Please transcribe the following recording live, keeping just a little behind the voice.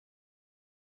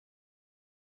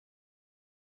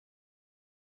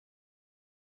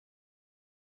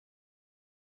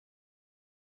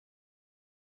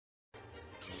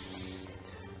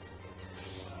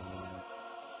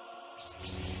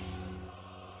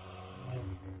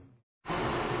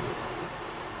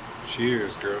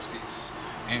Cheers, girlskies,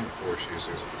 and force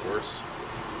users, of course.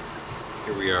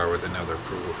 Here we are with another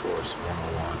Frugal Force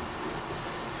 101.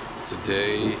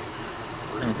 Today,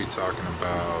 we're going to be talking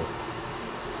about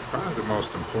probably the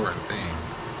most important thing,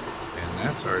 and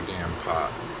that's our damn pot.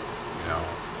 You know,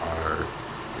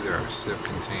 either our SIP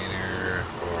container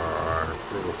or our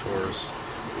Frugal Force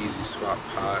Easy Swap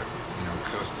pot,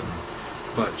 custom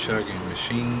butt chugging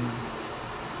machine,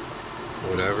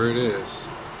 whatever it is.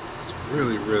 It's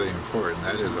really, really important.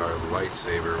 That is our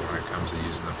lightsaber when it comes to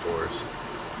using the Force.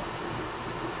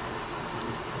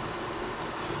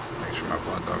 Make sure my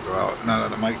blood don't go out. Not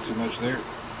on the mic too much there.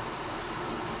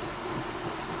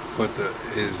 But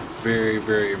it is very,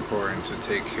 very important to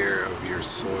take care of your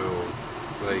soil.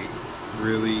 Like,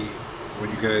 really,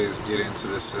 when you guys get into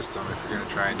this system, if you're going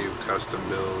to try and do custom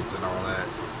builds and all that,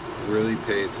 really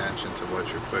pay attention to what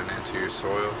you're putting into your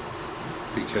soil,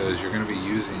 because you're going to be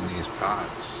using these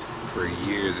pots for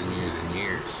years and years and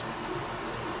years.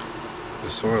 The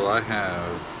soil I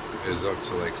have is up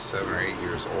to like 7 or 8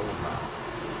 years old now,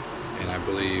 and I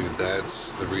believe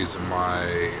that's the reason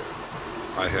why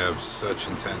I have such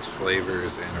intense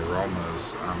flavors and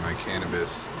aromas on my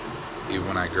cannabis. Even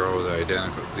when I grow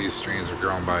these strains are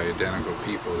grown by identical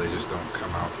people, they just don't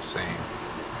come out the same,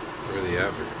 really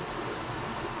ever.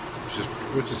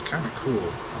 Which is kind of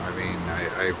cool. I mean,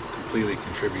 I completely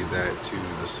contribute that to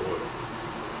the soil.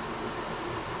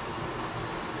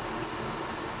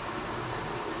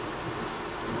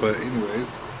 But anyways,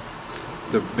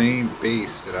 the main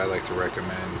base that I like to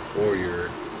recommend for your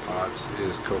pots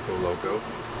is Coco Loco.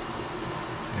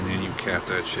 And then you cap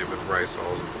that shit with rice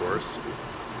hulls, of course.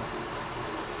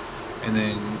 And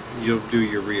then you'll do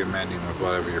your re-amending with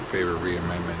whatever your favorite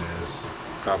re-amendment is.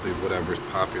 Probably whatever's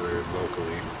popular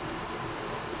locally.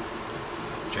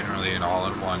 Generally an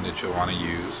all-in-one that you'll want to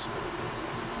use.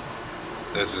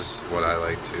 That's just what I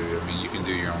like to. I mean, you can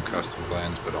do your own custom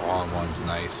blends, but all-in-one's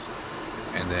nice.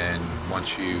 And then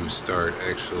once you start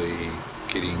actually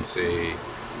getting, say,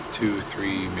 2,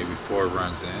 3, maybe 4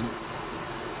 runs in,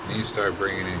 then you start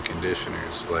bringing in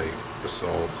conditioners like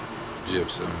basalt,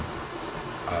 gypsum,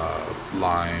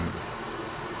 lime,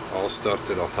 all stuff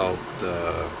that'll help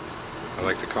I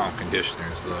like to call them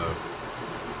conditioners,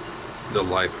 the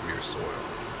life of your soil.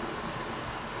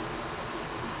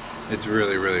 It's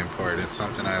really, really important. It's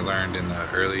something I learned in the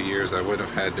early years. I would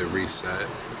have had to reset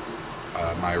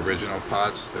my original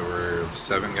pots. They were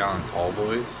 7-gallon tall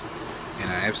boys, and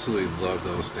I absolutely love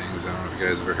those things. I don't know if you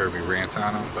guys ever heard me rant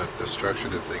on them, but the structure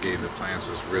that they gave the plants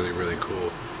was really, really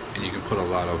cool, and you can put a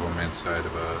lot of them inside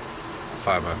of a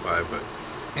 5x5. But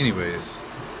anyways,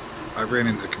 I ran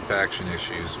into compaction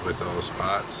issues with those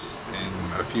pots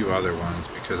and a few other ones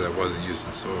because I wasn't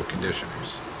using soil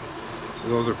conditioners. So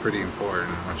those are pretty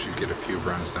important once you get a few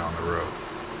runs down the road.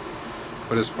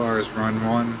 But as far as run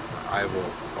 1, I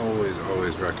will always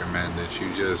recommend that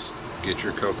you just get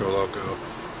your Coco Loco,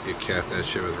 you cap that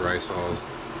shit with rice hulls,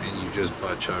 and you just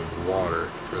butt chug water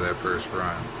for that first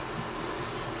run.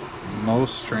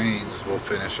 Most strains will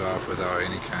finish off without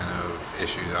any kind of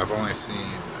issues. I've only seen,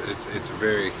 it's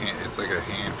like a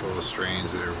handful of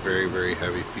strains that are very, very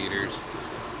heavy feeders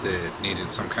that needed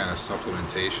some kind of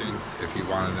supplementation if you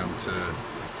wanted them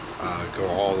to go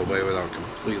all the way without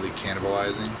completely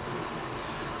cannibalizing.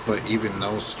 But even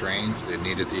those strains that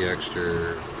needed the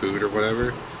extra food or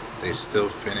whatever, they still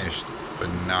finished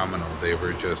phenomenal. They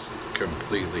were just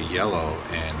completely yellow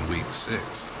in week 6.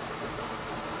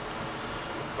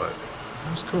 But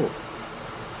it was cool.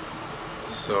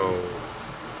 So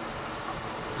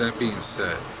that being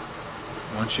said,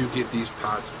 once you get these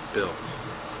pots built,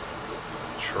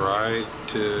 try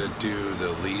to do the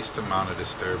least amount of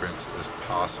disturbance as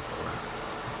possible,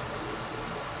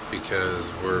 because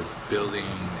we're building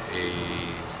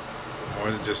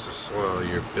more than just a soil,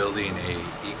 you're building a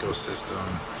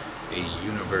ecosystem, a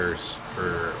universe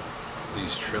for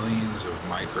these trillions of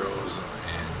microbes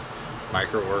and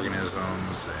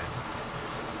microorganisms and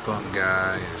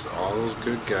fungi. There's all those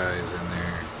good guys in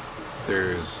there.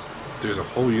 There's a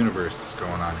whole universe that's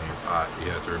going on in your pot.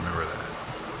 You have to remember that.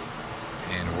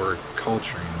 And we're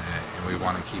culturing that, and we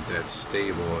want to keep that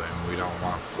stable, and we don't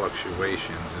want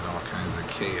fluctuations and all kinds of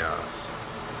chaos.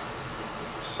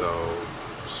 So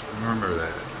just remember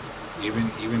that.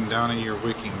 Even down in your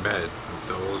wicking bed,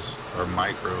 those are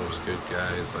microbes, good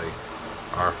guys. Like,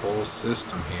 our whole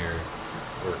system here,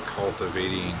 we're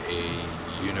cultivating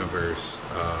a universe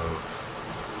of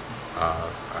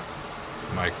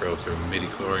microbes, or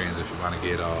midichlorians if you want to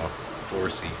get all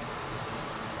forcey.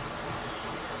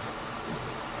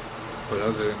 But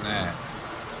other than that,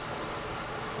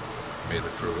 may the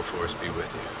Frugal Force be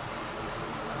with you.